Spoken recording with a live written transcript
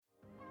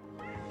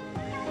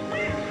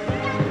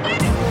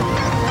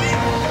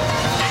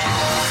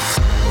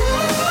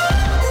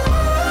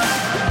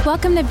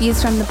Welcome to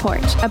Views from the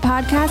Porch, a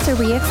podcast where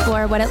we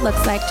explore what it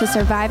looks like to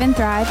survive and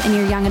thrive in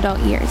your young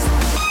adult years.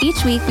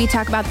 Each week, we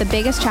talk about the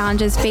biggest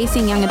challenges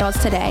facing young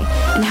adults today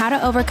and how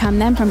to overcome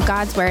them from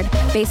God's Word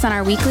based on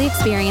our weekly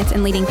experience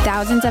in leading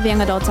thousands of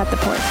young adults at the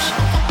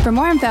porch. For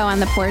more info on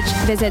the porch,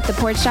 visit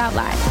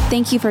theporch.live.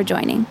 Thank you for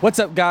joining. What's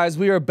up, guys?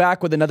 We are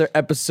back with another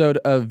episode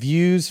of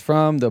Views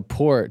from the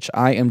Porch.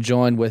 I am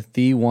joined with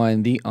the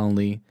one, the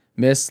only,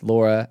 Miss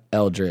Laura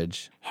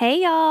Eldridge.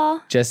 Hey,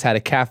 y'all. Just had a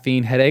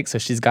caffeine headache, so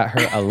she's got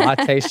her a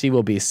latte she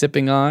will be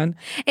sipping on.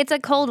 It's a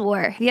Cold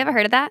War. Have you ever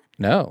heard of that?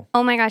 No.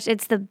 Oh my gosh,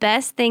 it's the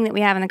best thing that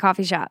we have in the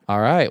coffee shop. All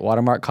right,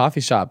 Watermark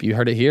Coffee Shop. You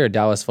heard it here,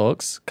 Dallas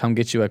folks. Come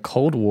get you a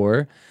Cold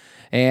War.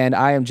 And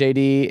I am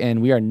JD,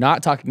 and we are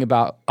not talking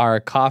about our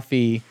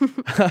coffee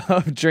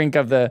drink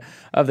of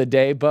the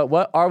day, but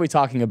what are we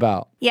talking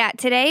about? Yeah,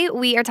 today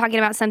we are talking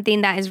about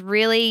something that is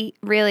really,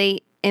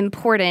 really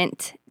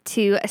important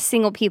to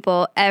single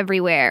people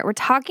everywhere. We're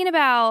talking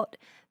about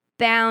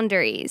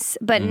boundaries,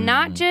 but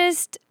not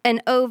just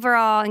an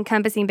overall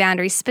encompassing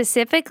boundary.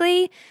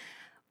 Specifically,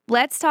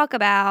 let's talk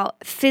about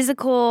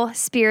physical,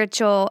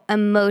 spiritual,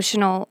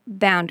 emotional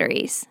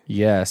boundaries.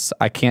 Yes,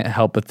 I can't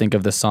help but think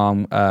of the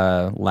song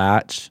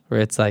Latch, where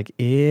it's like,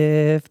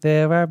 if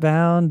there are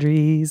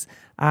boundaries,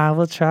 I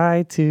will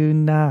try to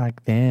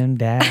knock them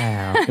down. You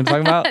know what I'm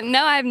talking about?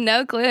 No, I have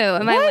no clue.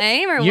 Am I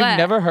lame or You've what?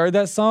 never heard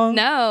that song?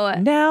 No.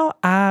 Now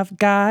I've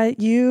got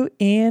you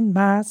in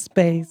my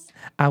space.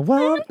 I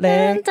won't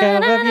let go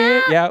of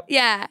you. Yep.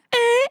 Yeah.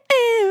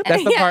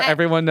 That's the part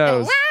everyone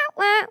knows.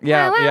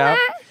 Yeah.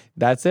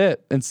 That's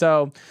it. And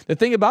so the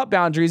thing about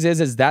boundaries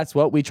is that's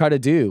what we try to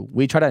do.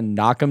 We try to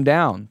knock them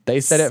down. They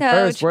said it So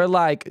first. true. We're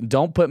like,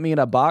 don't put me in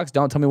a box.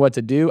 Don't tell me what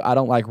to do. I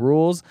don't like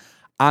rules.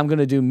 I'm going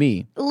to do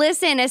me.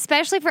 Listen,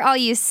 especially for all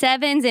you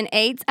 7s and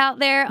 8s out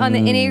there on the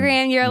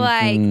Enneagram, you're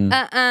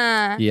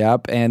like,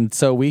 Yep. And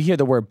so we hear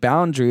the word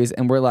boundaries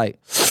and we're like,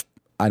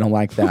 I don't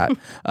like that.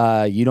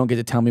 You don't get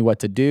to tell me what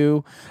to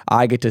do.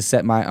 I get to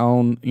set my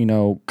own,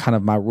 kind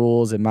of my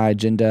rules and my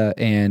agenda.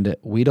 And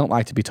we don't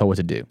like to be told what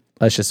to do.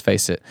 Let's just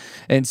face it.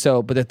 And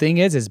so, but the thing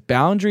is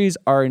boundaries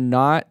are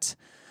not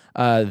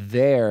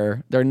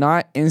there. They're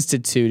not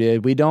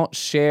instituted. We don't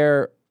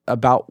share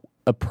about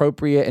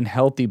appropriate and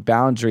healthy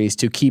boundaries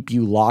to keep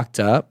you locked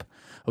up.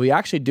 We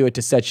actually do it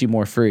to set you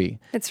more free.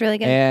 That's really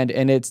good.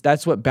 And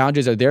that's what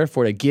boundaries are there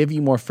for, to give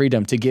you more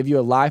freedom, to give you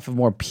a life of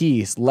more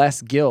peace,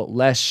 less guilt,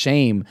 less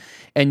shame.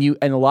 And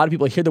a lot of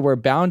people hear the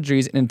word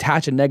boundaries and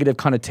attach a negative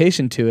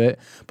connotation to it.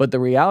 But the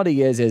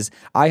reality is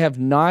I have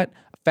not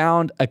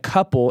found a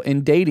couple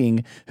in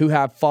dating who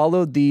have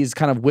followed these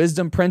kind of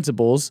wisdom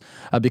principles,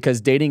 because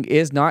dating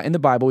is not in the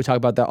Bible. We talk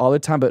about that all the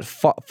time, but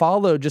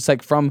follow just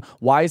like from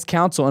wise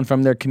counsel and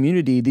from their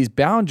community, these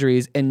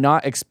boundaries, and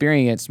not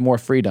experience more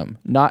freedom,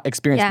 not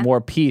experience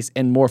more peace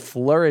and more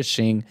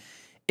flourishing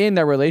in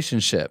their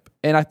relationship.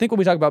 And I think when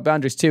we talk about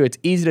boundaries too, it's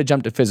easy to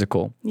jump to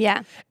physical.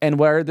 Yeah. And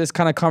where this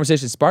kind of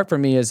conversation sparked for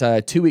me is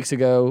 2 weeks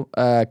ago,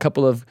 a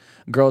couple of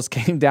girls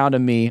came down to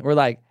me. We're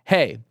like,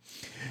 hey,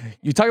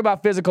 you talk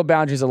about physical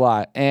boundaries a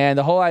lot, and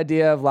the whole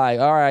idea of like,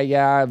 all right,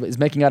 yeah, is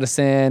making out a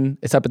sin?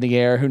 It's up in the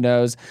air. Who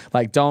knows?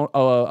 Like, don't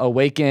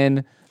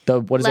awaken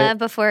the Love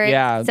before it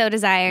so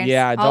desires.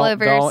 Yeah, all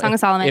over Song of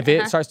Solomon. If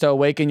it starts to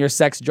awaken your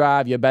sex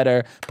drive, you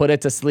better put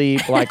it to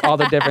sleep. Like all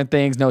the different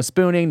things. No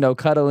spooning, no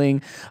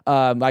cuddling.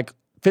 Like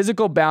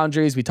physical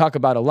boundaries, we talk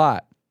about a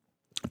lot.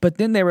 But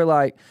then they were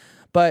like,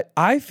 but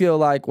I feel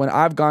like when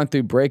I've gone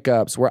through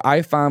breakups, where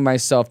I found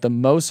myself the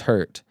most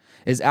hurt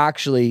is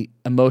actually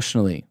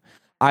emotionally.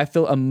 I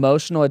feel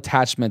emotional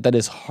attachment that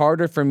is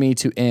harder for me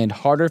to end,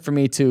 harder for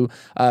me to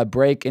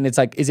break. And it's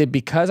like, is it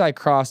because I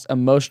crossed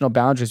emotional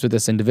boundaries with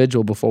this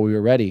individual before we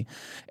were ready?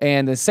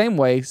 And the same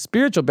way,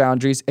 spiritual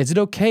boundaries, is it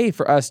okay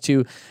for us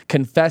to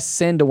confess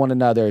sin to one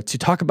another, to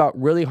talk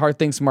about really hard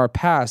things from our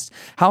past?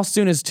 How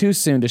soon is too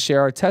soon to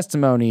share our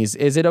testimonies?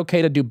 Is it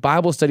okay to do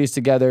Bible studies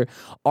together?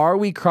 Are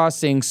we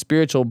crossing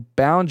spiritual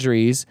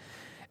boundaries?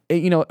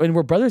 And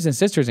we're brothers and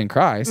sisters in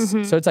Christ.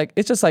 So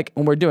it's just like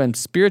when we're doing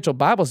spiritual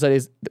Bible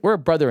studies, we're a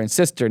brother and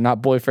sister,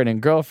 not boyfriend and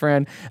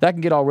girlfriend. That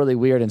can get all really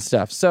weird and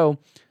stuff. So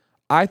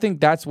I think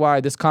that's why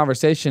this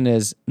conversation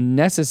is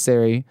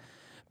necessary,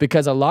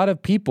 because a lot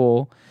of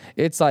people,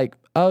 it's like,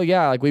 oh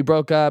yeah, like we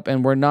broke up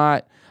and we're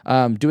not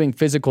doing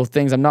physical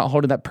things. I'm not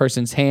holding that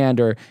person's hand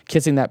or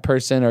kissing that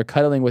person or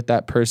cuddling with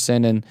that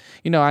person. And,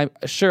 I'm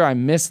sure I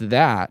miss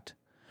that,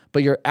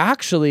 but you're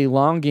actually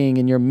longing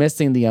and you're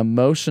missing the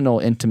emotional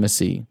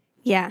intimacy.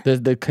 Yeah.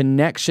 The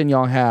connection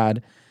y'all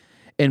had,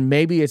 and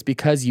maybe it's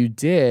because you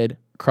did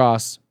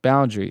cross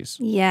boundaries.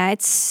 Yeah,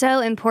 it's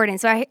so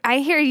important. So I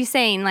hear you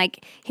saying,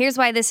 like, here's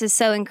why this is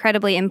so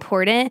incredibly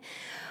important.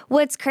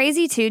 What's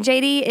crazy too,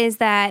 JD, is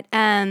that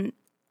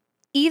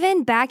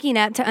even backing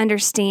up to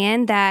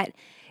understand that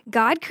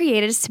God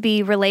created us to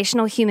be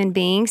relational human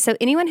beings. So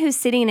anyone who's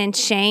sitting in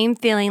shame,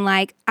 feeling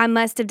like I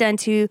must have done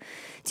too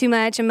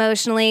much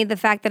emotionally, the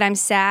fact that I'm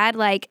sad,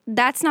 like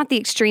that's not the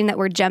extreme that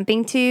we're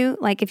jumping to.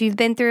 Like if you've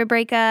been through a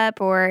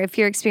breakup or if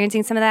you're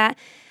experiencing some of that,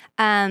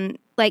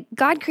 like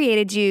God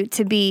created you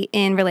to be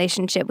in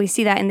relationship. We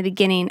see that in the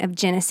beginning of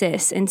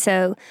Genesis. And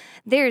so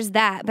there's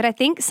that. But I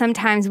think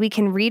sometimes we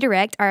can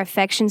redirect our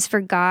affections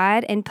for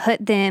God and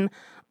put them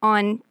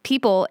on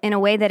people in a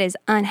way that is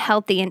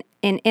unhealthy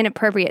and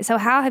inappropriate. So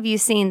how have you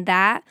seen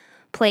that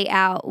play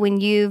out when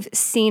you've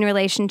seen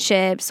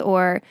relationships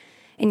or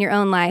in your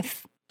own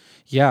life?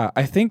 Yeah,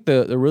 I think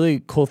the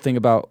really cool thing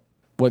about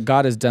what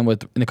God has done in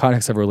the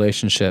context of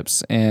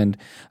relationships, and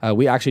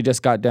we actually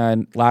just got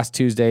done last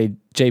Tuesday.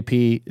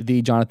 JP,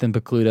 the Jonathan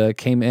Pokluda,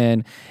 came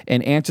in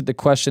and answered the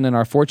question in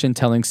our fortune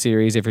telling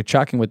series. If you're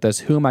tracking with us,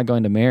 who am I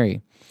going to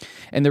marry?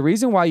 And the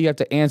reason why you have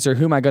to answer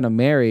who am I going to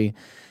marry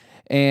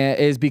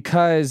is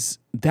because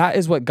that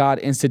is what God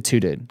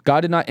instituted.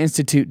 God did not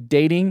institute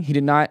dating.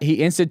 He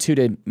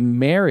instituted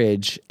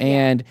marriage.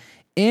 And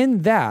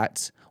in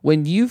that,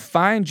 when you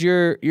find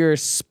your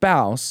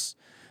spouse,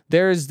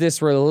 there's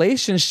this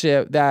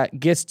relationship that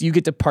you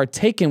get to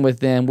partake in with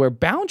them where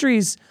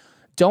boundaries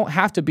don't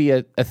have to be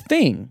a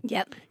thing.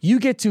 Yep. You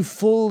get to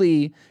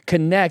fully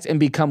connect and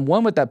become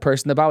one with that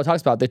person. The Bible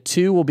talks about the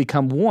two will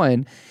become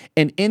one.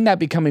 And in that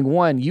becoming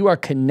one, you are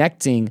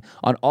connecting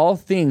on all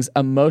things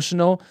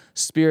emotional,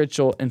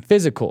 spiritual, and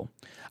physical.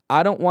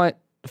 I don't want,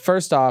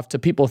 first off, to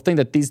people think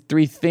that these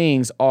three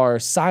things are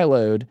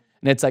siloed.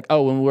 And it's like,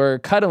 oh, when we're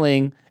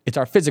cuddling, it's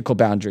our physical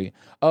boundary.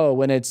 Oh,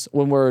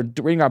 when we're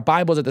reading our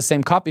Bibles at the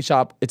same coffee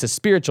shop, it's a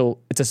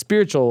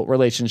spiritual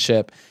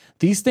relationship.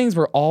 These things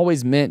were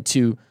always meant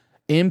to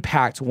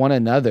impact one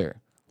another.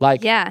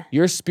 Like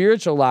your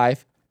spiritual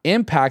life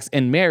impacts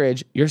in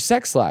marriage your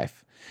sex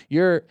life.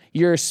 Your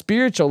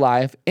spiritual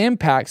life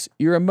impacts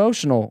your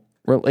emotional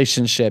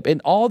relationship. And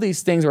all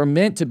these things are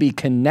meant to be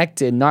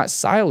connected, not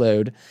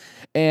siloed.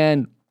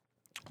 And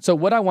so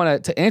what I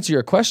wanted to answer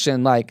your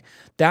question, like,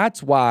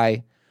 that's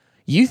why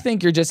you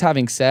think you're just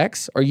having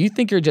sex or you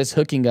think you're just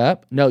hooking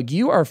up. No,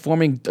 you are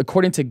forming,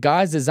 according to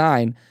God's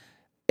design,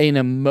 an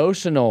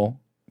emotional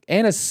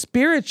and a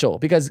spiritual,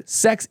 because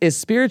sex is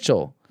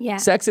spiritual. Yeah.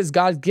 Sex is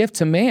God's gift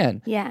to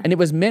man. Yeah. And it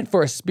was meant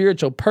for a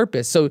spiritual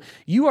purpose. So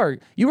you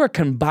are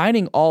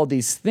combining all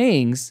these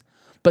things,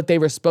 but they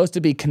were supposed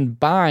to be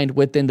combined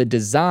within the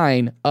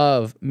design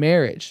of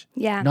marriage,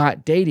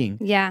 not dating.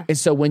 Yeah. And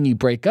so when you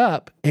break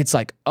up, it's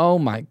like, oh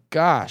my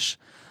gosh,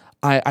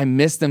 I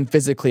miss them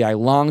physically. I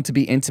long to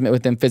be intimate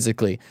with them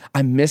physically.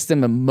 I miss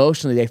them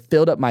emotionally. They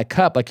filled up my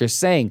cup, like you're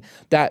saying.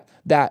 That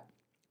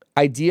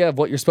idea of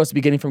what you're supposed to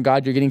be getting from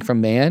God, you're getting from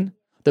man.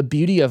 The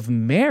beauty of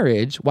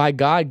marriage, why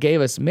God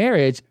gave us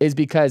marriage, is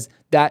because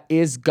that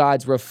is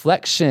God's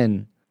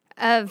reflection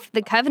of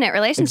the covenant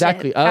relationship.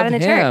 Exactly, God of in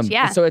the him. church.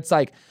 Yeah. So it's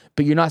like,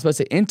 but you're not supposed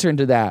to enter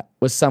into that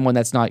with someone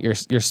that's not your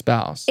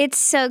spouse. It's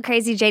so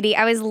crazy, JD.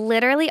 I was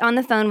literally on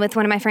the phone with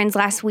one of my friends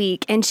last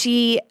week, and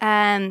she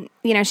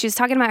was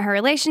talking about her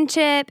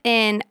relationship,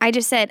 and I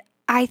just said,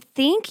 I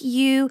think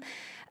you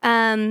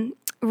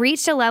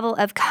reached a level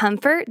of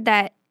comfort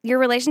that your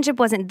relationship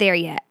wasn't there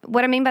yet.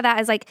 What I mean by that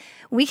is, like,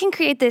 we can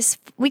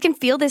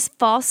feel this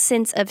false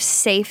sense of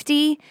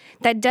safety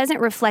that doesn't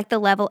reflect the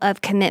level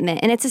of commitment.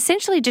 And it's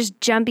essentially just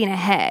jumping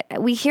ahead.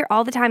 We hear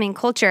all the time in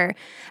culture,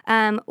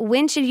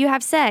 when should you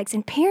have sex?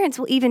 And parents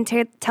will even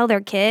tell their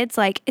kids,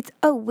 like,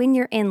 when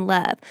you're in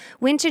love.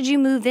 When should you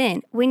move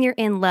in? When you're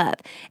in love.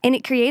 And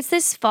it creates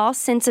this false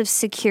sense of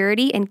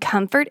security and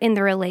comfort in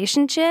the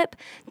relationship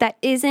that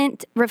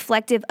isn't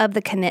reflective of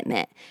the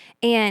commitment.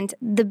 And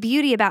the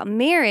beauty about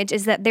marriage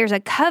is that there's a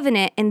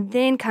covenant, and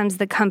then comes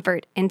the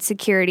comfort and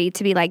security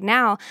to be like,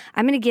 now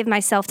I'm going to give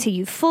myself to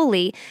you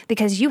fully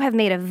because you have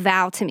made a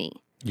vow to me.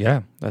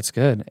 Yeah, that's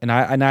good. And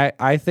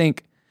I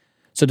think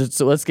so.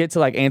 Let's get to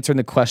like answering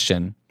the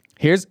question.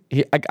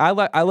 I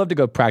love to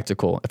go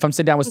practical. If I'm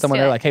sitting down with someone,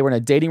 they're like, hey, we're in a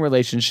dating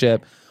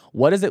relationship.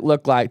 What does it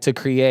look like to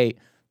create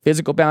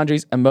physical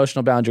boundaries,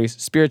 emotional boundaries,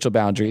 spiritual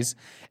boundaries,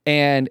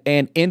 and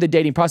in the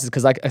dating process?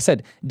 Because like I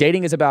said,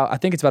 dating is I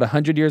think it's about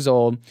 100 years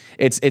old.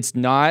 It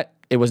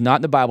was not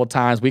in the Bible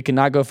times. We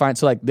cannot go find,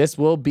 so like this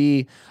will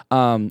be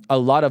a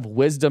lot of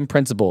wisdom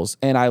principles.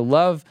 And I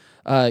love,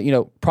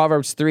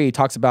 Proverbs 3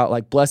 talks about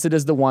like, blessed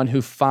is the one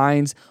who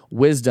finds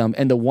wisdom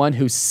and the one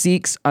who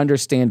seeks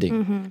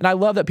understanding. Mm-hmm. And I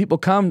love that people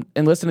come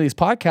and listen to these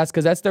podcasts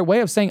because that's their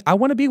way of saying, I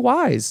want to be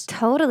wise.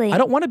 Totally. I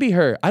don't want to be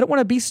hurt. I don't want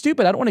to be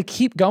stupid. I don't want to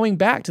keep going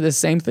back to the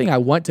same thing. I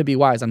want to be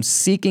wise. I'm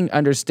seeking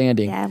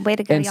understanding. Yeah, way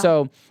to go, And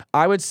so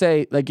I would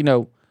say, like,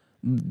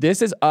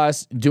 this is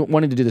us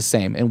wanting to do the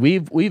same. And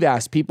we've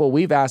asked people,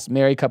 we've asked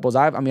married couples.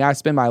 I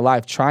spend my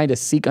life trying to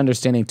seek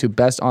understanding to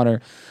best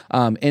honor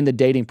in the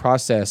dating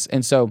process.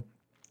 And so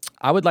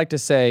I would like to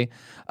say,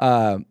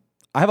 I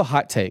have a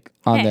hot take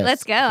on this.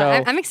 Let's go.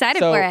 I'm excited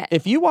for it.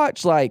 If you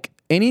watch like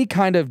any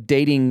kind of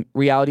dating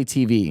reality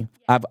TV,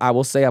 I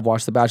will say I've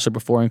watched The Bachelor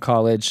before in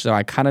college, so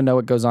I kind of know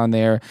what goes on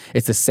there.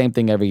 It's the same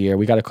thing every year.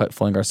 We got to quit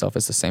fooling ourselves.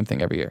 It's the same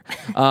thing every year.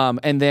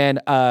 And then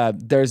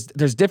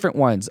there's different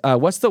ones.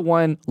 What's the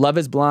one? Love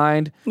is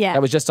Blind. Yeah.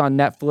 That was just on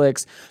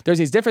Netflix. There's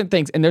these different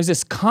things, and there's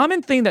this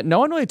common thing that no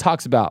one really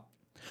talks about,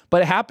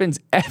 but it happens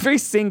every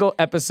single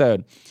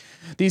episode.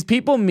 These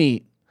people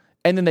meet,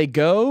 and then they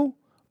go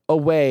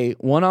away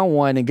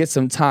one-on-one and get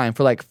some time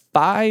for like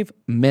 5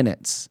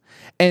 minutes.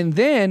 And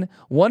then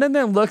one of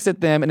them looks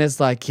at them and is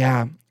like,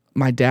 yeah,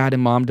 my dad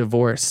and mom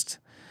divorced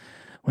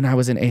when I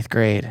was in 8th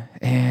grade.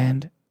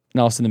 And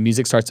all of a sudden the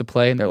music starts to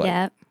play and they're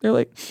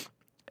like,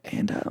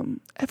 and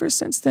ever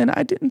since then,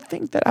 I didn't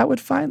think that I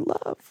would find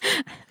love.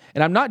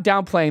 And I'm not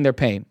downplaying their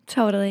pain.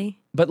 Totally.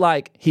 But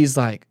like,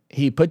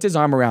 he puts his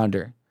arm around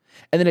her.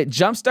 And then it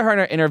jumps to her in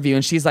her interview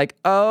and she's like,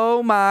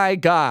 oh my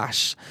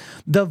gosh,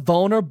 the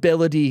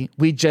vulnerability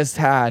we just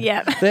had,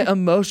 the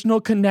emotional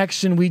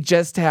connection we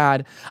just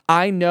had.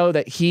 I know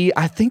that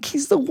I think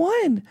he's the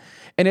one.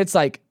 And it's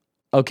like,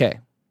 okay,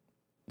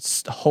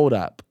 hold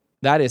up.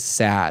 That is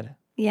sad.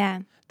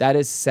 Yeah. That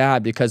is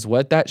sad because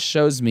what that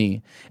shows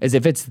me is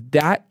if it's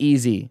that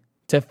easy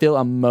to feel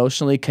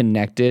emotionally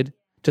connected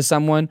to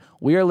someone,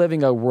 we are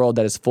living a world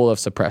that is full of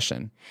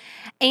suppression.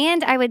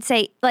 And I would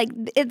say, like,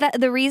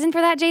 the reason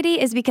for that, JD,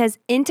 is because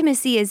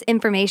intimacy is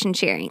information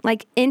sharing.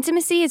 Like,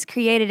 intimacy is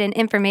created in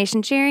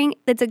information sharing.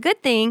 That's a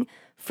good thing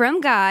from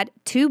God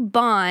to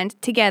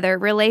bond together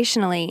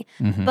relationally.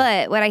 Mm-hmm.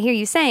 But what I hear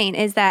you saying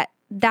is that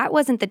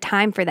wasn't the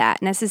time for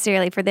that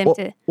necessarily for them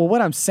to. Well,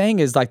 what I'm saying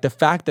is like the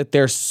fact that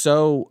they're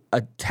so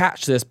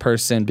attached to this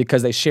person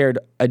because they shared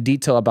a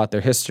detail about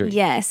their history.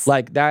 Yes.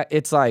 Like that,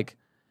 it's like,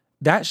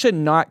 that should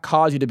not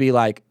cause you to be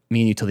like, me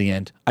and you till the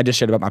end. I just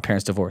shared about my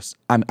parents' divorce.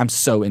 I'm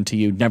so into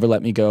you. Never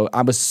let me go.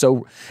 And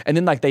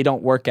then like they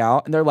don't work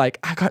out and they're like,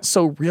 I got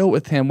so real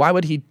with him. Why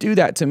would he do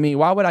that to me?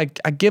 Why would I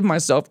give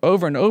myself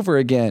over and over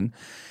again?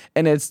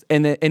 And it's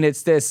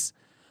this,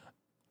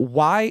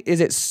 why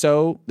is it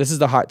so, this is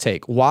the hot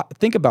take.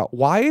 Think about,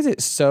 why is it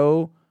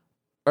so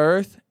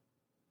earth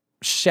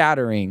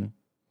shattering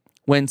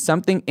when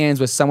something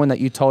ends with someone that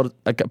you told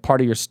like a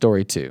part of your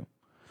story to,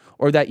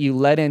 or that you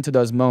led into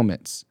those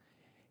moments?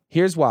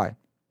 Here's why.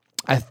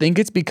 I think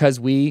it's because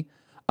we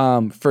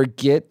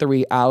forget the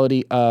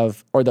reality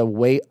of, or the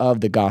weight of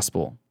the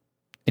gospel.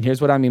 And here's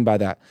what I mean by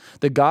that.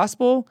 The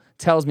gospel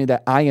tells me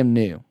that I am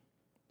new,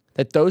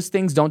 that those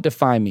things don't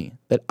define me,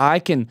 that I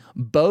can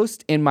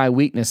boast in my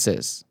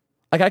weaknesses.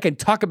 Like I can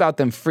talk about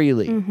them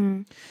freely.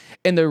 Mm-hmm.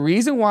 And the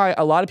reason why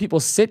a lot of people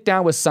sit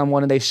down with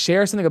someone and they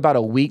share something about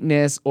a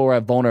weakness or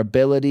a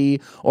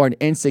vulnerability or an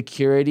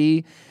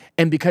insecurity,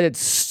 and because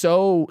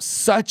it's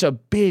such a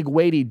big,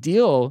 weighty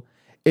deal,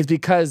 is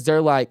because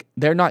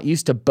they're not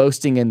used to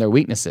boasting in their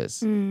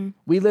weaknesses. Mm.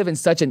 We live in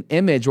such an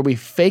image where we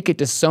fake it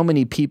to so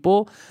many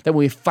people that when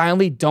we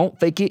finally don't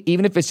fake it,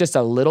 even if it's just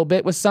a little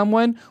bit with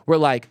someone, we're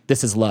like,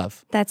 this is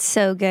love. That's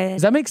so good.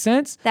 Does that make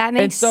sense? That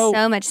makes so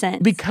much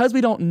sense. Because we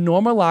don't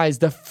normalize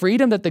the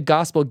freedom that the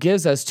gospel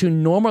gives us to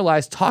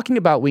normalize talking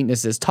about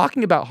weaknesses,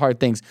 talking about hard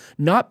things,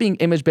 not being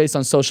image-based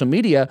on social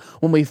media,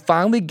 when we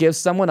finally give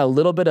someone a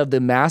little bit of the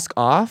mask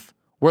off,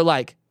 we're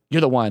like, you're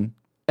the one.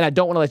 And I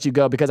don't want to let you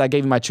go because I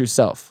gave you my true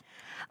self.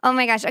 Oh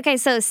my gosh. Okay,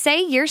 so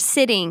say you're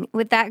sitting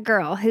with that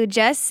girl who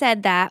just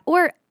said that,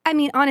 or I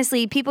mean,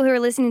 honestly, people who are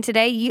listening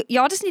today,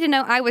 y'all just need to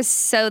know I was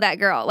so that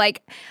girl.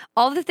 Like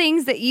all the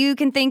things that you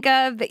can think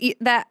of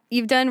that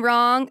you've done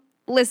wrong.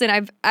 Listen,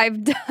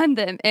 I've done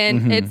them,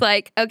 and It's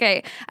like,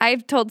 okay,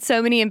 I've told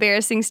so many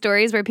embarrassing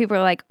stories where people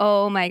are like,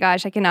 "Oh my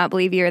gosh, I cannot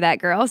believe you're that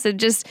girl." So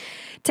just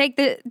take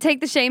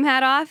the shame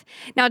hat off.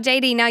 Now,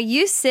 JD, now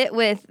you sit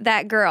with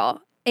that girl.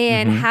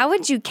 And how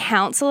would you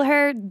counsel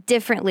her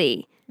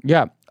differently?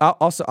 Yeah.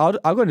 I'll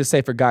go to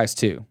say for guys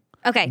too.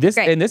 Okay, great.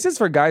 And this is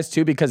for guys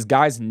too, because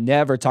guys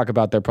never talk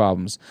about their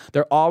problems.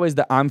 They're always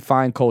the I'm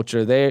fine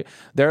culture.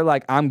 They're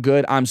like, I'm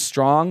good, I'm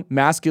strong.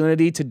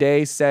 Masculinity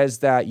today says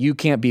that you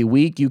can't be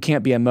weak, you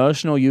can't be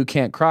emotional, you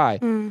can't cry.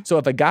 So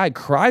if a guy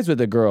cries with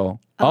a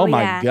girl, oh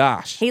my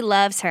gosh. He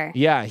loves her.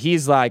 Yeah,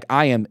 he's like,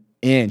 I am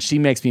in. She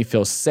makes me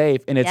feel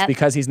safe. And it's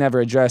because he's never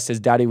addressed his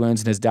daddy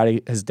wounds, and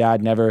his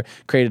dad never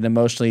created an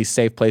emotionally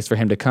safe place for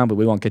him to come, but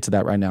we won't get to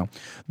that right now.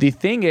 The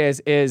thing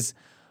is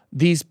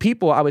these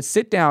people, I would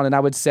sit down and I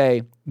would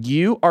say,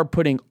 you are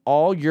putting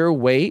all your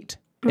weight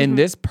in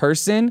this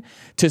person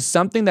to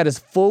something that is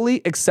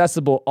fully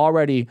accessible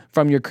already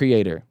from your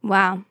creator.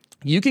 Wow.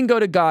 You can go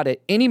to God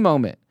at any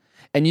moment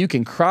and you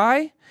can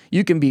cry,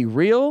 you can be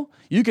real,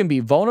 you can be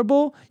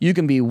vulnerable, you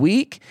can be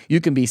weak,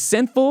 you can be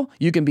sinful,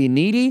 you can be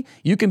needy,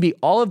 you can be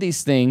all of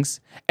these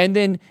things. And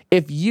then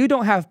if you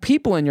don't have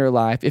people in your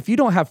life, if you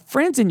don't have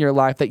friends in your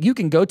life that you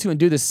can go to and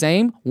do the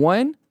same,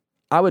 one,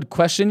 I would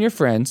question your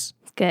friends.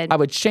 Good. I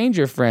would change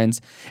your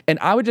friends, and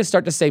I would just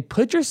start to say,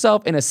 put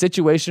yourself in a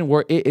situation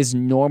where it is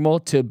normal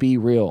to be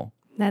real.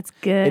 That's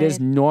good. It is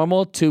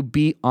normal to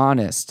be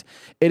honest.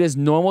 It is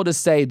normal to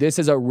say, this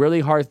is a really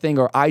hard thing,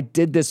 or I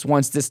did this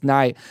once this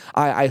night.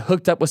 I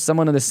hooked up with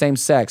someone of the same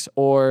sex,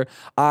 or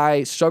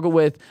I struggle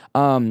with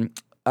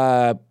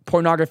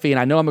pornography, and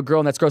I know I'm a girl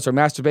and that's gross, or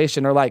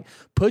masturbation, or like,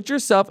 put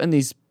yourself in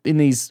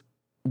these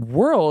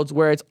worlds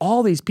where it's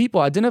all these people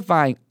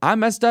identifying, I'm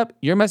messed up,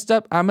 you're messed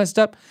up, I'm messed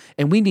up,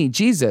 and we need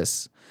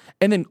Jesus.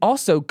 And then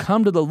also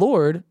come to the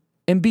Lord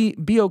and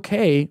be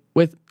okay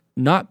with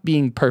not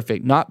being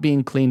perfect, not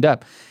being cleaned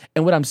up.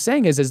 And what I'm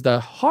saying is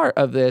the heart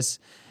of this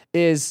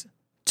is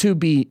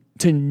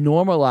to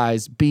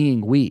normalize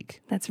being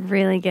weak. That's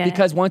really good.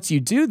 Because once you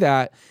do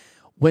that,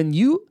 when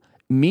you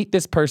meet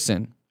this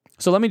person,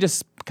 so let me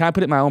just, can I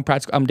put it in my own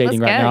practical, I'm dating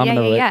Let's right go.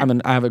 now. Yeah,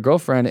 I have a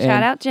girlfriend. Shout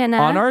and out Jenna.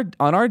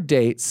 On our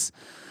dates,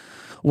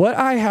 what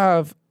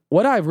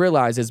I've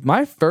realized is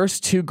my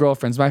first two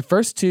girlfriends, my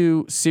first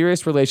two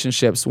serious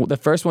relationships, the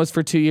first one was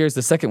for 2 years,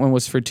 the second one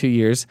was for 2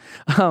 years.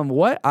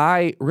 What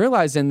I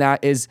realized in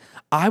that is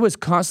I was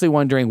constantly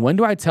wondering, when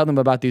do I tell them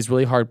about these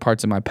really hard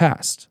parts of my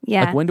past?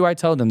 Yeah. Like, when do I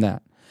tell them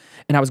that?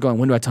 And I was going,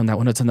 when do I tell them that?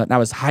 When do I tell them that? And I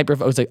was I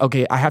was like,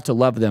 okay, I have to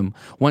love them.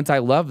 Once I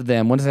love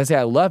them, once I say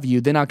I love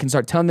you, then I can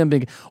start telling them,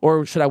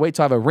 or should I wait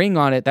till I have a ring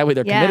on it? That way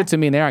they're committed to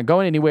me and they aren't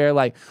going anywhere.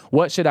 Like,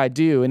 what should I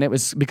do? And it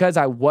was because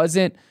I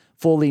wasn't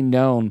fully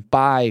known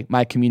by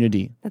my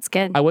community. That's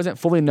good. I wasn't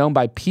fully known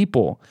by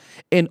people.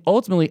 And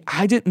ultimately,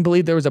 I didn't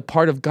believe there was a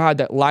part of God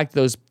that liked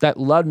those, that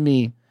loved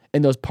me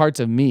in those parts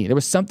of me. There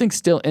was something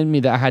still in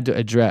me that I had to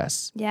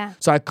address. Yeah.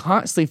 So I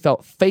constantly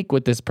felt fake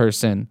with this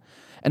person.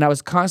 And I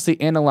was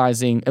constantly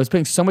analyzing, I was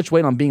putting so much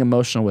weight on being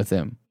emotional with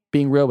them,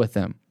 being real with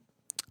them.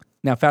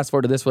 Now, fast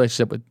forward to this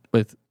relationship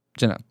with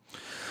Jenna.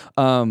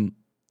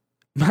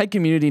 My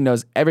community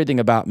knows everything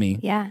about me.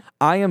 Yeah.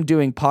 I am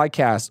doing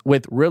podcasts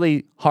with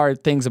really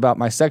hard things about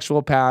my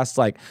sexual past,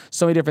 like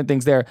so many different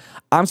things there.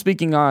 I'm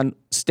speaking on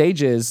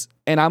stages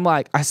and I'm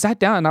like, I sat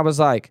down and I was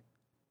like,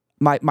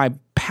 my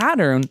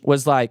pattern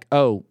was like,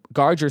 oh,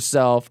 guard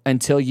yourself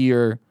until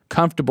you're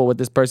comfortable with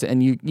this person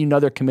and you know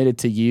they're committed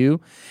to you,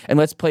 and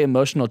let's play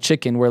emotional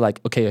chicken where like,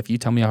 okay, if you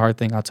tell me a hard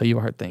thing, I'll tell you a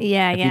hard thing.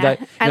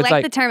 I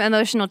like the term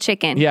emotional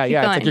chicken. Keep going.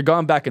 It's like you're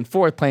going back and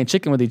forth playing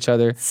chicken with each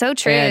other. So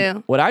true.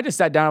 And what I just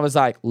sat down, I was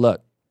like,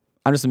 look,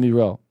 I'm just gonna be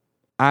real.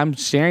 I'm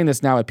sharing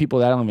this now with people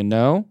that I don't even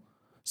know.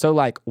 So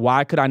like,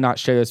 why could I not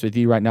share this with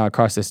you right now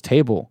across this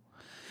table?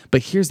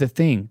 But here's the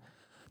thing.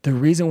 The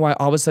reason why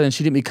all of a sudden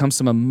she didn't become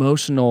some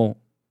emotional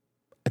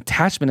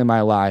attachment in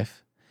my life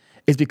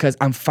is because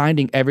I'm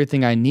finding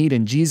everything I need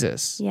in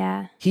Jesus.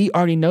 Yeah. He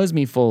already knows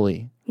me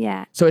fully.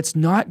 Yeah. So it's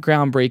not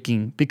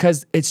groundbreaking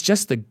because it's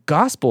just the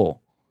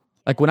gospel.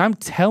 Like when I'm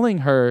telling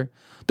her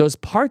those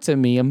parts of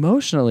me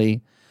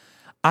emotionally,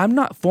 I'm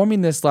not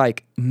forming this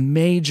like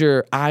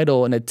major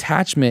idol and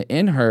attachment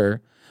in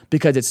her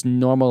because it's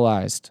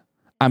normalized.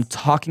 I'm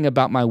talking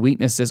about my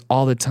weaknesses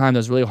all the time,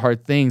 those really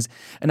hard things.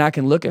 And I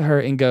can look at her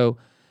and go,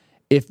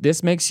 if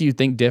this makes you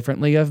think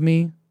differently of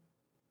me,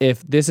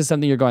 if this is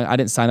something you're going, I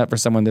didn't sign up for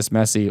someone this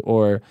messy,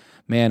 or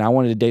man, I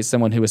wanted to date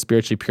someone who was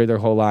spiritually pure their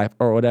whole life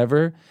or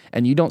whatever,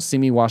 and you don't see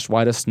me washed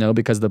white as snow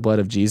because of the blood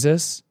of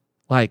Jesus,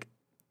 like,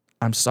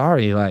 I'm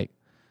sorry, like,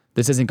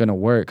 this isn't going to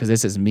work because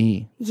this is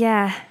me.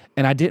 Yeah.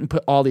 And I didn't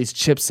put all these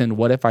chips in,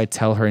 what if I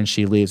tell her and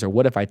she leaves, or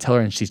what if I tell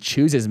her and she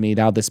chooses me?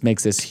 Now this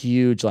makes this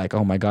huge, like,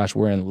 oh my gosh,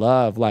 we're in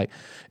love. Like,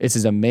 this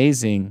is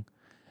amazing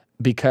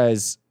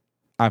because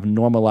I've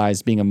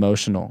normalized being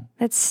emotional.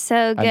 That's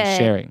so good. And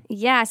sharing.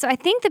 Yeah. So I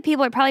think that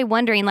people are probably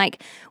wondering,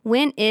 like,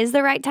 when is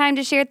the right time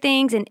to share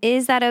things, and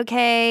is that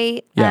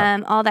okay? Yeah.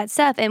 All that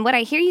stuff. And what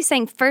I hear you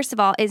saying, first of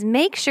all, is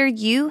make sure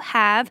you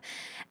have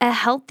a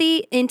healthy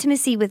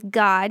intimacy with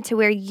God to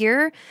where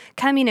you're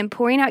coming and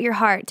pouring out your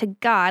heart to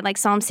God, like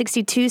Psalm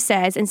 62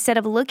 says, instead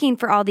of looking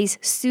for all these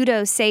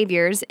pseudo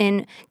saviors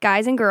in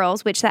guys and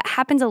girls, which that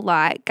happens a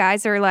lot.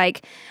 Guys are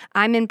like,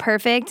 I'm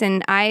imperfect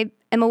and I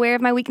am aware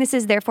of my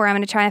weaknesses, therefore I'm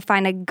going to try to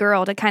find a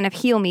girl to kind of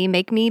heal me,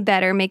 make me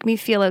better, make me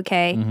feel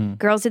okay. Mm-hmm.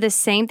 Girls do the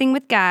same thing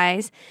with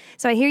guys.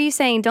 So I hear you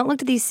saying, don't look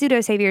to these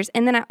pseudo saviors.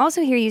 And then I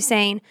also hear you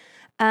saying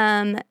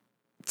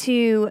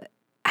to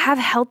have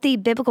healthy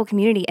biblical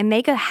community and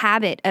make a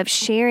habit of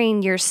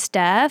sharing your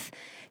stuff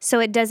so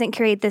it doesn't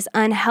create this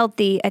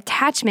unhealthy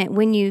attachment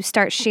when you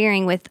start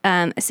sharing with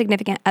a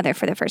significant other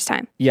for the first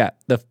time. Yeah.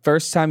 The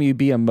first time you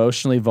be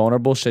emotionally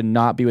vulnerable should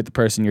not be with the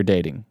person you're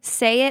dating.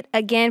 Say it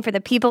again for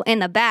the people in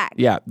the back.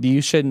 Yeah.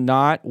 You should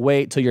not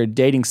wait till you're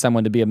dating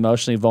someone to be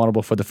emotionally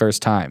vulnerable for the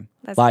first time.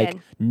 That's like,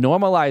 good.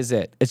 Normalize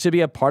it. It should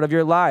be a part of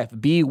your life.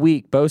 Be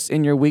weak, boast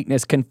in your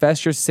weakness,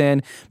 confess your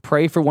sin,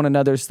 pray for one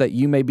another so that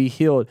you may be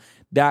healed.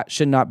 That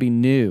should not be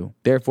new.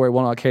 Therefore, it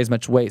will not carry as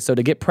much weight. So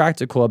to get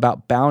practical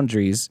about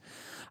boundaries,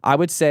 I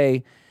would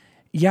say,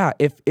 yeah,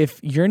 if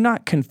you're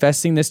not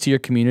confessing this to your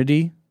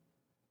community,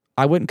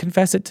 I wouldn't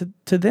confess it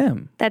to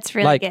them. That's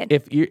really like, good.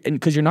 If you,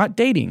 because you're not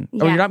dating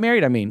or you're not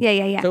married, I mean.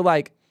 Yeah. So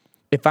like,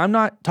 if I'm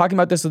not talking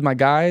about this with my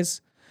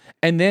guys,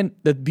 and then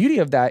the beauty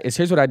of that is,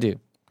 here's what I do.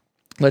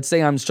 Let's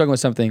say I'm struggling with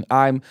something.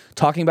 I'm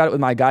talking about it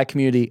with my guy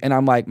community, and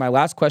I'm like, my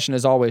last question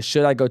is always,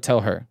 should I go tell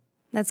her?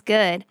 That's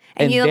good.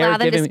 And you allow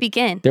them to speak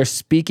in. They're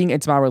speaking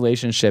into my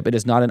relationship. It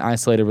is not an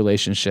isolated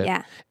relationship.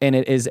 Yeah. And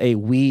it is a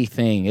we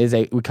thing. It is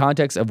a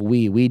context of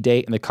we. We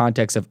date in the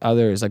context of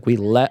others. Like, we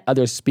let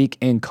others speak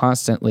in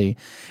constantly.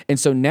 And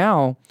so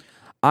now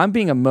I'm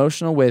being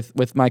emotional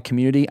with my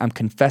community. I'm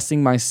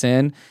confessing my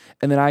sin.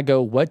 And then I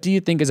go, what do you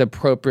think is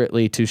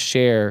appropriately to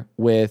share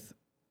with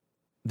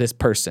this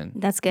person?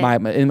 That's good.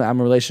 I'm in a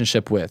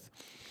relationship with.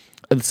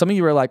 And some of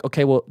you are like,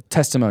 okay, well,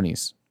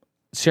 testimonies.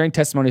 Sharing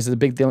testimonies is a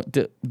big deal.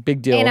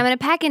 And I'm going to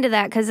pack into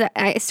that because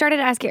I started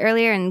to ask it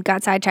earlier and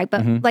got sidetracked.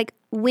 But like,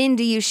 when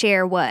do you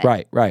share what?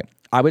 Right.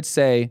 I would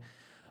say,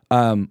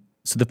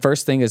 so the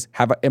first thing is,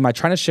 am I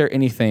trying to share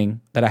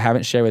anything that I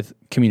haven't shared with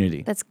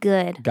community? That's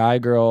good. Guy,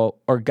 girl,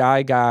 or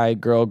guy,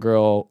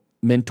 girl,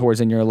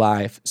 mentors in your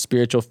life,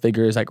 spiritual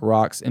figures like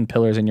rocks and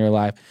pillars in your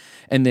life.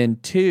 And then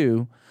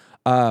 2,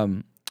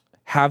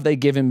 have they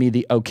given me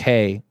the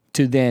okay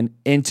to then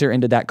enter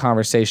into that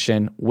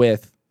conversation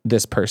with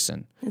this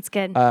person? That's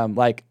good.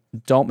 Like,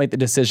 don't make the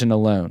decision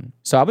alone.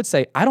 So I would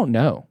say, I don't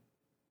know.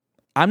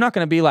 I'm not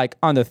going to be like,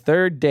 on the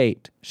 3rd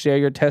date, share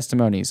your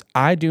testimonies.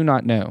 I do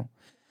not know.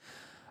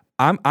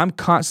 I'm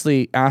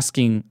constantly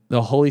asking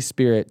the Holy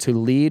Spirit to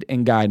lead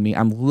and guide me.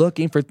 I'm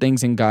looking for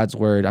things in God's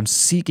word. I'm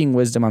seeking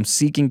wisdom. I'm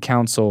seeking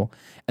counsel.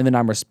 And then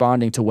I'm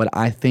responding to what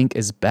I think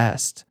is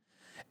best.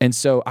 And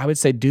so I would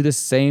say do the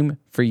same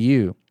for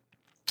you.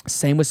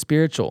 Same with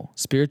spiritual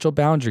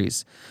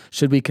boundaries.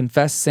 Should we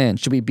confess sin?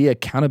 Should we be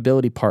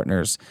accountability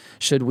partners?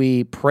 Should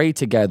we pray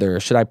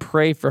together? Should I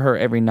pray for her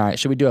every night?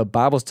 Should we do a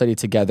Bible study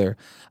together?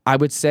 I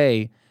would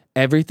say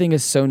everything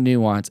is so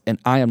nuanced, and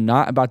I am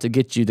not about to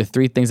get you the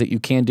 3 things that you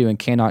can do and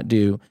cannot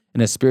do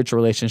in a spiritual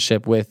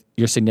relationship with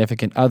your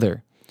significant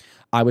other.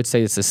 I would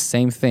say it's the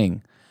same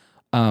thing.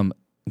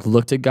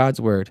 Look to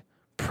God's word.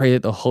 Pray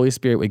that the Holy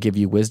Spirit would give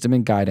you wisdom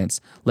and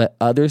guidance. Let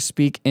others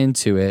speak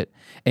into it,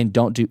 and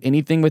don't do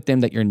anything with them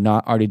that you're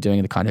not already doing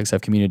in the context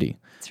of community.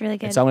 It's really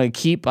good. And so I'm going to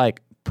keep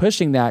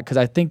pushing that, because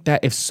I think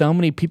that if so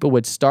many people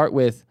would start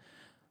with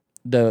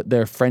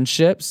their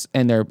friendships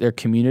and their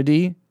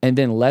community, and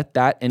then let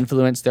that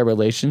influence their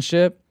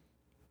relationship,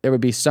 there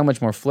would be so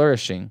much more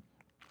flourishing.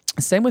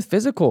 Same with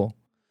physical.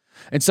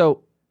 And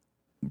so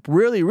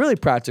really, really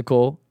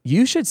practical,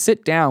 you should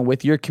sit down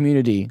with your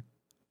community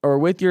or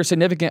with your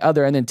significant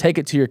other and then take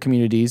it to your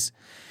communities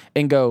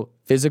and go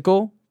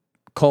physical,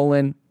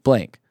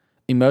 blank,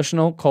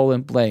 emotional,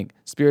 blank,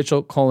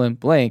 spiritual,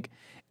 blank,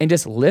 and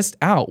just list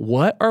out,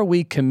 what are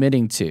we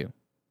committing to?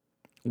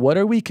 What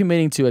are we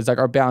committing to as like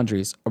our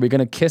boundaries? Are we going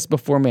to kiss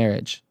before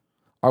marriage?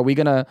 Are we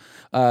going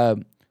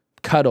to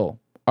cuddle?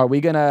 Are we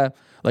going to,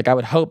 I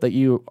would hope that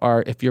you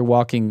are, if you're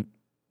walking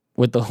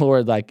with the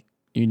Lord,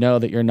 you know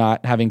that you're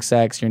not having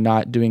sex, you're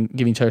not giving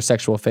each other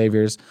sexual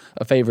favors,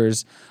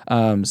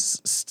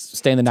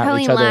 staying the night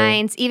with each other.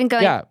 Lines, even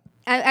going,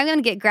 I'm going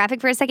to get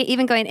graphic for a second,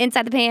 even going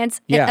inside the pants,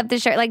 up the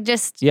shirt,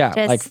 just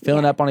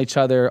filling up on each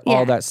other,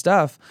 all that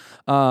stuff.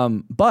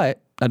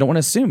 But I don't want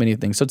to assume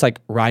anything. So it's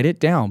write it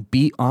down,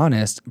 be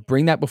honest,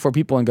 bring that before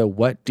people and go,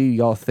 what do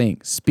y'all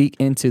think? Speak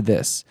into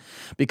this.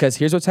 Because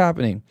here's what's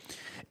happening.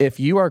 If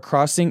you are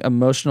crossing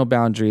emotional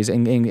boundaries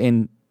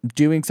and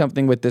doing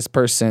something with this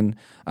person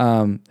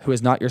who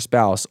is not your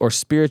spouse, or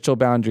spiritual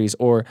boundaries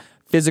or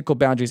physical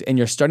boundaries, and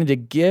you're starting to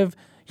give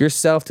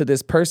yourself to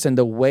this person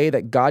the way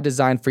that God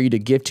designed for you to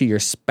give to your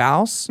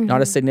spouse,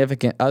 not a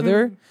significant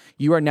other,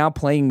 you are now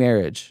playing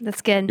marriage.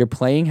 That's good. You're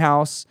playing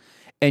house,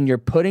 and you're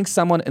putting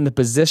someone in the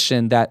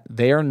position that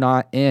they are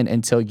not in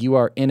until you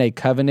are in a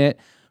covenant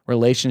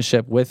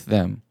relationship with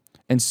them.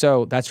 And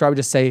so that's where I would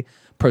just say,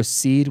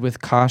 proceed with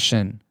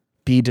caution,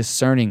 be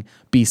discerning,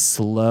 be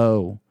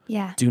slow.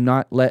 Yeah. Do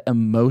not let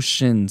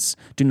emotions,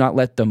 do not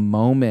let the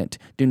moment,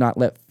 do not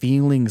let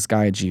feelings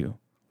guide you.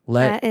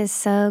 That is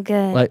so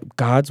good. Let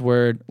God's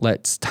word,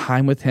 let's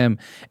time with him.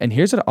 And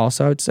here's what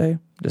also I would say,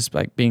 just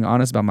being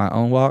honest about my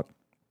own walk.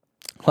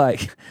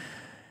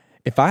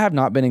 If I have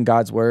not been in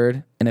God's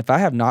word, and if I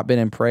have not been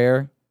in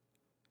prayer,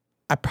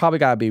 I probably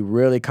got to be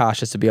really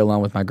cautious to be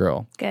alone with my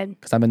girl. Good.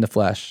 Because I'm in the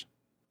flesh.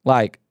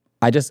 I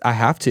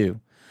have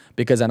to.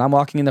 Because when I'm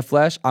walking in the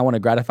flesh, I want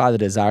to gratify the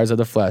desires of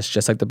the flesh,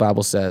 just like the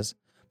Bible says.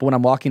 But when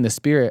I'm walking the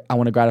Spirit, I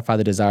want to gratify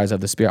the desires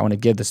of the Spirit. I want to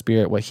give the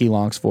Spirit what he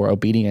longs for,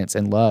 obedience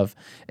and love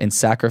and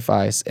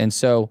sacrifice. And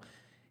so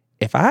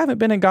if I haven't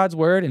been in God's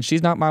word and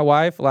she's not my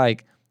wife, I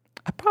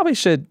probably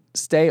should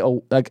stay,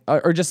 or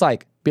just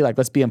be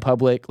let's be in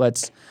public. I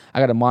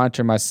got to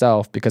monitor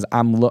myself because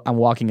I'm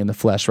walking in the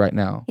flesh right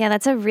now. Yeah,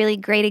 that's a really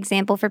great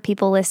example for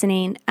people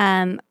listening.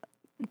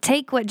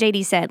 Take what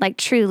JD said,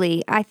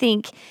 truly. I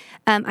think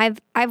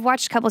I've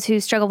watched couples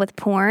who struggle with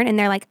porn, and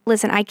they're like,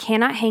 listen, I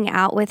cannot hang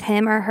out with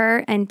him or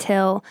her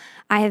until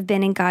I have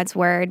been in God's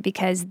word,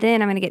 because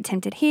then I'm going to get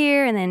tempted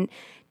here and then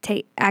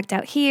act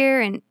out here.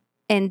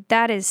 And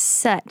that is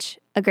such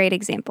a great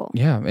example.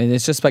 Yeah. And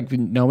it's just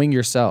knowing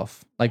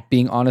yourself,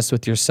 being honest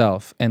with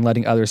yourself and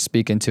letting others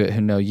speak into it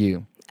who know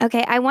you.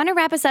 Okay, I want to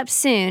wrap us up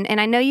soon, and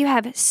I know you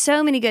have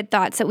so many good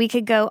thoughts that we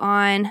could go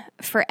on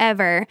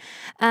forever,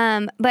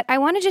 but I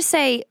want to just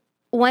say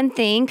one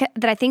thing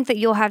that I think that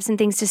you'll have some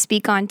things to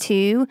speak on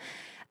too,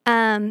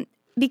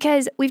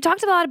 because we've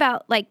talked a lot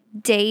about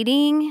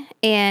dating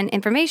and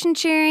information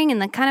sharing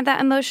and the kind of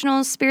that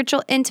emotional,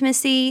 spiritual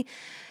intimacy,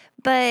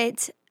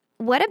 but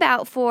what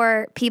about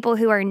for people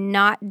who are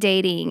not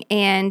dating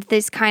and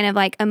this kind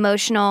of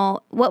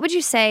emotional, what would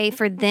you say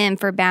for them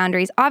for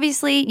boundaries?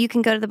 Obviously, you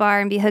can go to the bar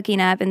and be hooking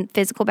up, and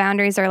physical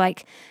boundaries are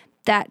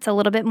that's a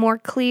little bit more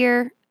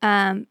clear.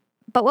 But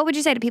what would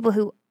you say to people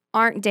who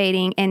aren't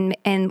dating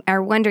and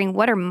are wondering,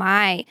 what are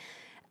my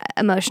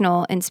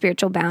emotional and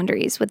spiritual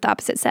boundaries with the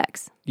opposite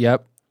sex?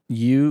 Yep.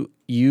 You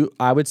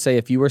I would say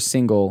if you were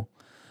single,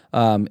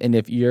 and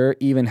if you're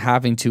even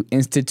having to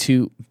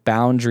institute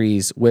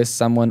boundaries with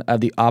someone of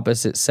the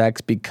opposite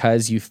sex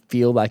because you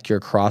feel like you're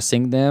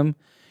crossing them,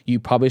 you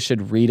probably should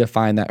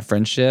redefine that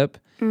friendship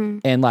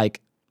and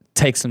like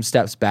take some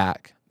steps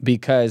back.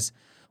 Because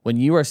when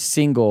you are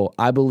single,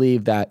 I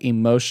believe that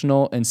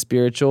emotional and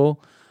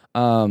spiritual,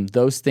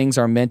 those things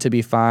are meant to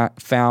be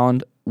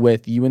found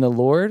with you and the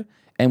Lord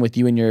and with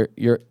you and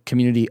your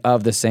community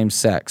of the same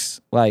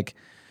sex. Like,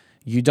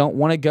 you don't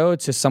want to go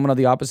to someone of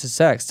the opposite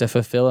sex to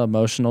fulfill an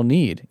emotional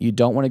need. You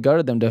don't want to go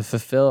to them to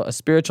fulfill a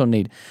spiritual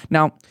need.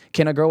 Now,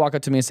 can a girl walk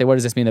up to me and say, what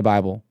does this mean in the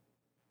Bible?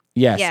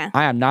 Yes. Yeah.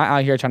 I am not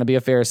out here trying to be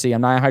a Pharisee.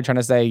 I'm not out here trying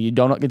to say you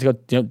don't get to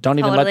go, don't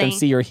even let them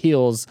see your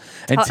heels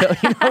until,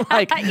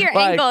 like your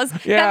ankles.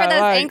 Cover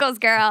those ankles,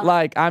 girl.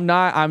 Like, I'm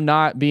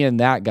not being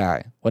that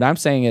guy. What I'm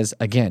saying is,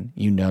 again,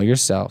 you know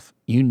yourself.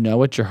 You know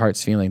what your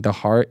heart's feeling. The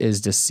heart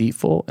is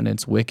deceitful and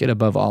it's wicked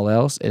above all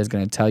else. It is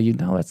going to tell you,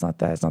 no, it's not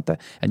that. It's not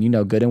that. And you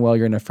know good and well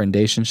you're in a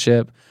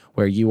friendationship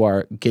where you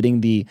are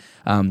getting the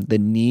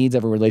needs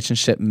of a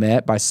relationship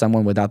met by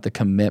someone without the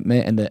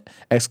commitment and the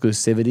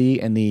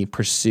exclusivity and the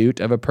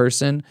pursuit of a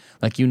person.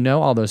 Like, you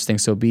know all those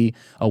things. So be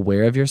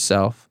aware of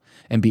yourself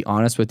and be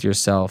honest with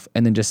yourself,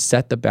 and then just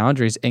set the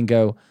boundaries and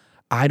go,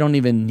 I don't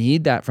even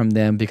need that from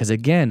them, because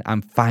again,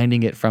 I'm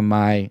finding it from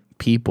my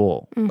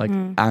people. Like,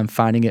 I'm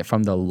finding it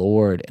from the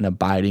Lord and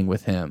abiding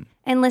with him.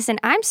 And listen,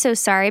 I'm so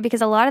sorry,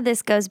 because a lot of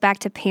this goes back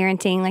to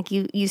parenting, like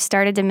you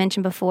started to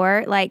mention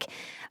before. Like,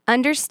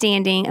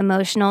 understanding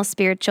emotional,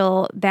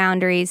 spiritual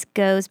boundaries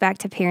goes back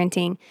to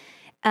parenting.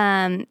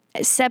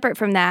 Separate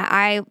from that,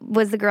 I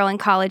was the girl in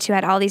college who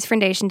had all these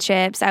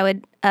friendationships. I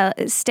would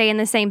stay in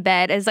the same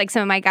bed as like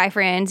some of my guy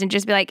friends and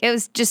just be like, it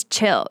was just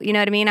chill. You know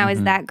what I mean? I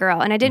was that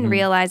girl. And I didn't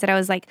realize that I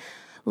was like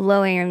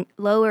lowering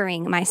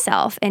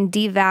myself and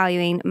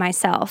devaluing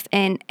myself.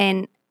 And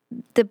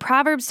the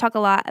Proverbs talk a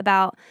lot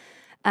about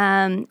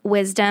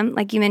wisdom,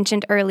 like you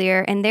mentioned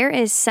earlier. And there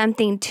is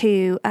something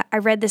to, I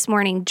read this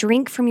morning,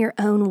 drink from your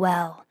own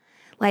well.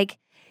 Like,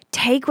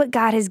 take what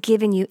God has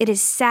given you. It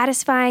is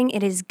satisfying.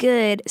 It is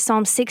good.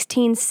 Psalm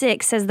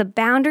 16:6 says, the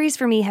boundaries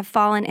for me have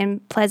fallen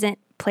in pleasant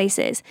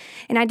places.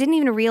 And I didn't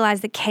even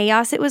realize the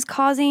chaos it was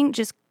causing,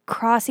 just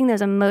crossing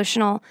those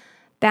emotional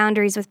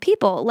boundaries with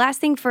people. Last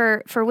thing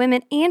for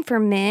women and for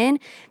men,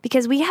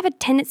 because we have a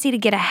tendency to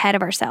get ahead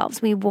of ourselves.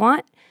 We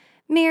want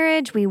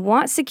marriage, we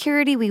want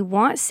security, we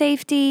want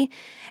safety.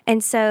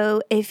 And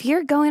so if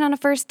you're going on a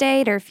first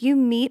date, or if you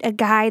meet a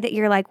guy that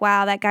you're like,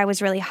 wow, that guy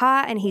was really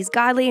hot and he's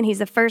godly and he's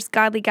the first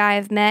godly guy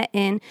I've met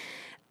in,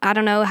 I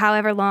don't know,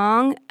 however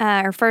long,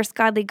 or first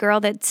godly girl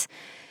that's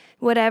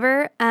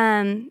whatever,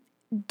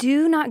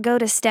 do not go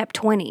to step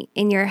 20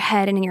 in your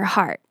head and in your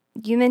heart.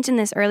 You mentioned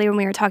this earlier when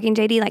we were talking,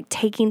 JD, like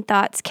taking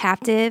thoughts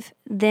captive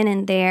then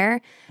and there.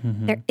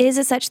 There is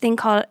a such thing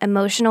called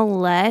emotional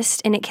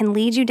lust, and it can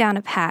lead you down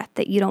a path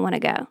that you don't want to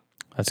go.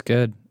 That's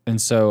good. And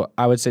so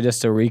I would say,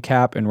 just to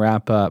recap and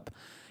wrap up,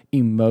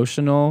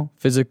 emotional,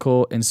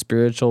 physical, and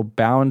spiritual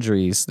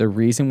boundaries, the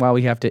reason why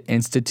we have to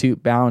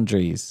institute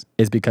boundaries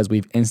is because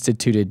we've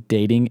instituted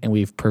dating and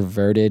we've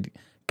perverted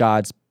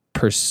God's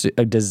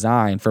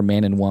design for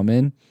man and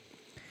woman.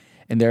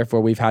 And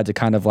therefore, we've had to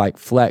kind of like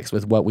flex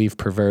with what we've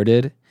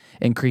perverted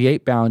and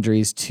create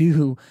boundaries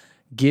to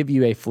give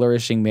you a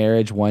flourishing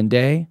marriage one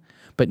day.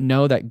 But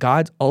know that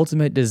God's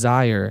ultimate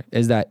desire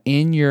is that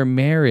in your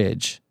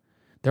marriage,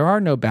 there are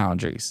no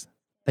boundaries,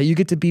 that you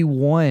get to be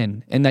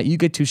one, and that you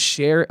get to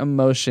share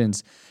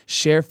emotions,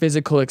 share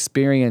physical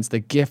experience, the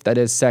gift that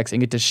is sex,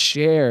 and get to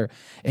share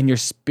in your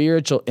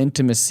spiritual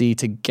intimacy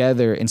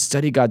together and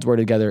study God's word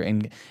together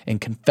and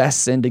confess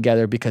sin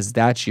together, because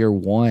that's your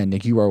one.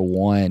 Like, you are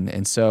one.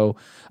 And so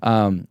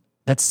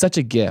that's such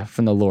a gift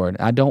from the Lord.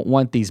 I don't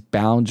want these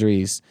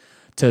boundaries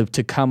to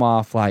come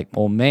off like,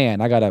 oh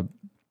man, I got to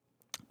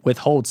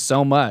withhold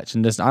so much,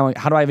 and just how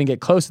do I even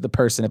get close to the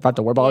person if I have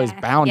to worry about all these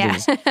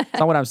boundaries? That's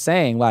not what I'm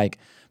saying. Like,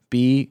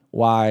 be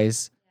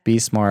wise, be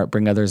smart,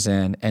 bring others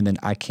in, and then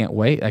I can't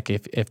wait. Like,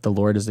 if the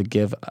Lord is to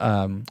give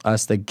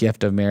us the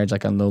gift of marriage,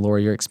 like on the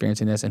Lord, you're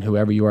experiencing this, and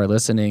whoever you are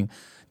listening,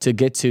 to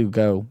get to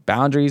go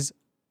boundaries,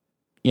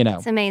 you know,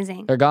 it's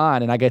amazing. They're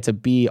gone, and I get to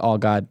be all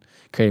God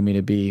created me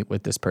to be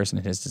with this person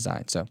in his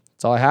design. So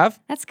that's all I have.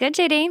 That's good,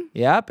 JD.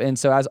 Yep. And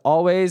so as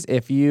always,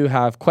 if you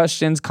have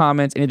questions,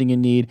 comments, anything you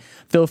need,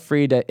 feel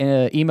free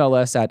to email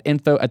us at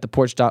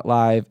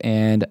info@theporch.live.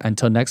 And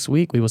until next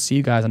week, we will see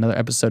you guys on another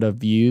episode of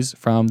Views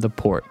from the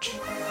Porch.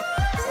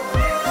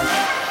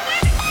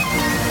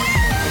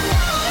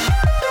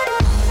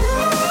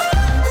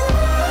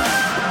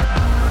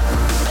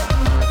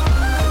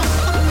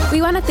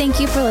 We want to thank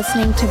you for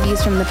listening to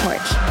Views from the Porch.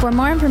 For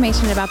more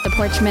information about The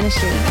Porch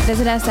Ministry,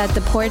 visit us at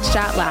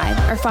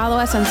theporch.live or follow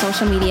us on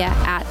social media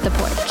at The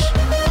Porch.